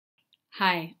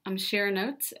Hi, I'm Shira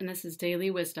Notes, and this is Daily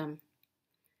Wisdom.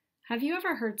 Have you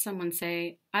ever heard someone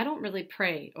say, "I don't really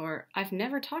pray," or "I've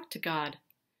never talked to God"?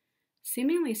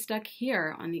 Seemingly stuck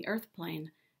here on the earth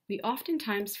plane, we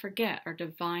oftentimes forget our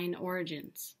divine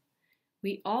origins.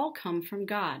 We all come from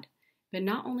God, but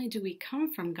not only do we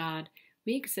come from God,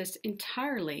 we exist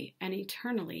entirely and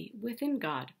eternally within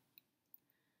God.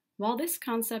 While this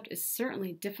concept is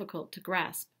certainly difficult to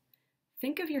grasp,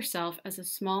 think of yourself as a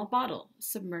small bottle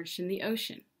submerged in the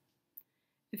ocean.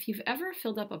 If you've ever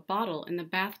filled up a bottle in the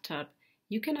bathtub,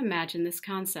 you can imagine this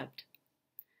concept.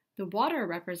 The water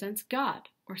represents God,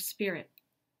 or spirit,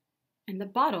 and the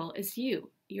bottle is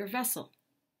you, your vessel.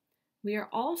 We are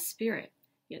all spirit,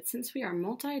 yet since we are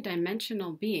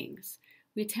multi-dimensional beings,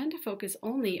 we tend to focus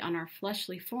only on our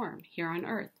fleshly form here on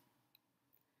earth.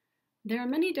 There are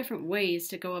many different ways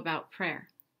to go about prayer.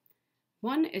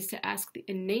 One is to ask the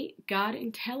innate God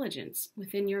intelligence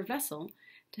within your vessel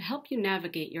to help you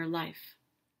navigate your life.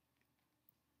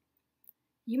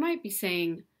 You might be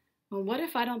saying, "Well, what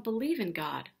if I don't believe in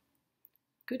God?"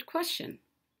 Good question.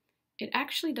 It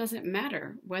actually doesn't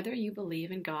matter whether you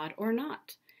believe in God or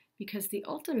not, because the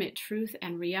ultimate truth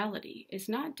and reality is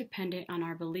not dependent on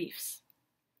our beliefs.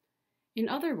 In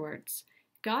other words,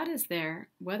 God is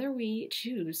there whether we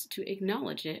choose to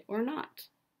acknowledge it or not.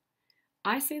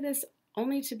 I say this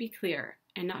only to be clear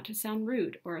and not to sound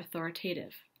rude or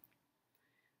authoritative.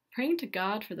 Praying to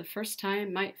God for the first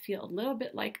time might feel a little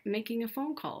bit like making a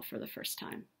phone call for the first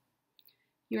time.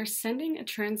 You are sending a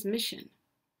transmission.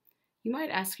 You might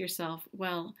ask yourself,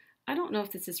 "Well, I don't know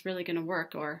if this is really going to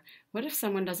work," or "What if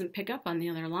someone doesn't pick up on the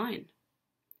other line?"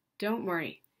 Don't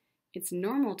worry. It's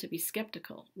normal to be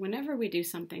skeptical whenever we do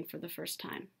something for the first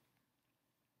time.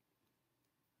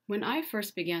 When I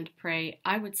first began to pray,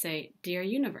 I would say, "Dear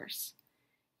Universe."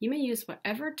 You may use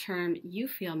whatever term you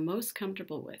feel most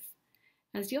comfortable with,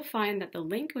 as you'll find that the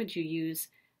language you use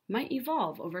might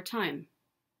evolve over time.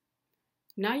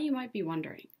 Now you might be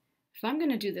wondering, if I'm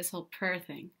going to do this whole prayer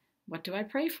thing, what do I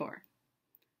pray for?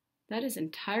 That is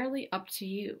entirely up to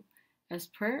you, as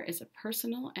prayer is a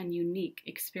personal and unique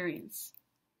experience.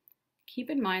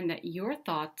 Keep in mind that your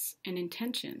thoughts and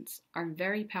intentions are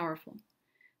very powerful,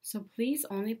 so please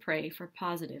only pray for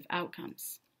positive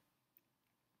outcomes.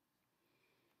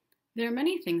 There are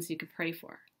many things you could pray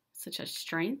for, such as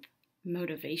strength,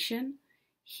 motivation,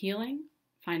 healing,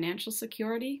 financial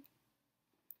security.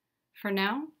 For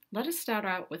now, let us start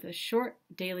out with a short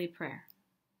daily prayer.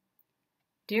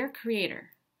 Dear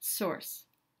Creator, Source,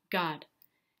 God,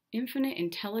 infinite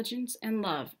intelligence and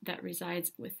love that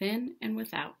resides within and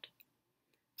without,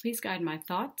 please guide my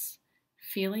thoughts,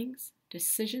 feelings,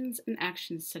 decisions, and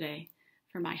actions today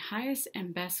for my highest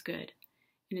and best good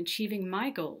in achieving my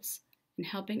goals and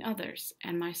helping others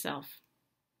and myself.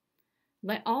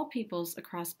 Let all peoples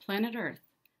across planet Earth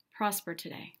prosper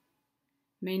today.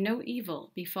 May no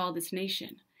evil befall this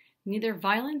nation, neither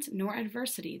violence nor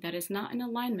adversity that is not in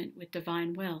alignment with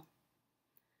divine will.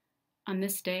 On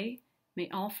this day, may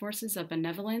all forces of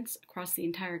benevolence across the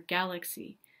entire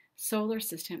galaxy, solar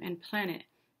system, and planet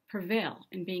prevail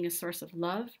in being a source of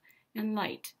love and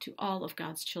light to all of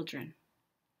God's children.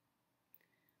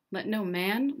 Let no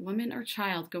man, woman, or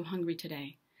child go hungry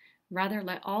today. Rather,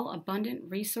 let all abundant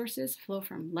resources flow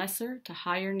from lesser to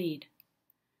higher need.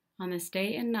 On this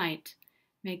day and night,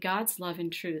 may God's love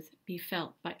and truth be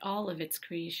felt by all of its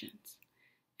creations.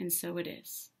 And so it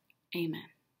is. Amen.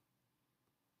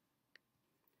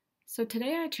 So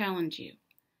today I challenge you.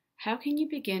 How can you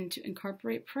begin to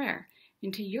incorporate prayer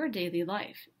into your daily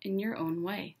life in your own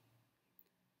way?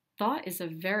 Thought is a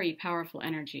very powerful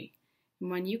energy. And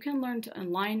when you can learn to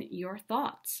align your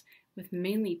thoughts with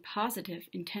mainly positive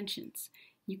intentions,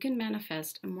 you can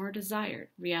manifest a more desired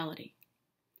reality.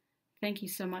 Thank you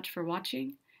so much for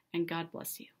watching, and God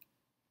bless you.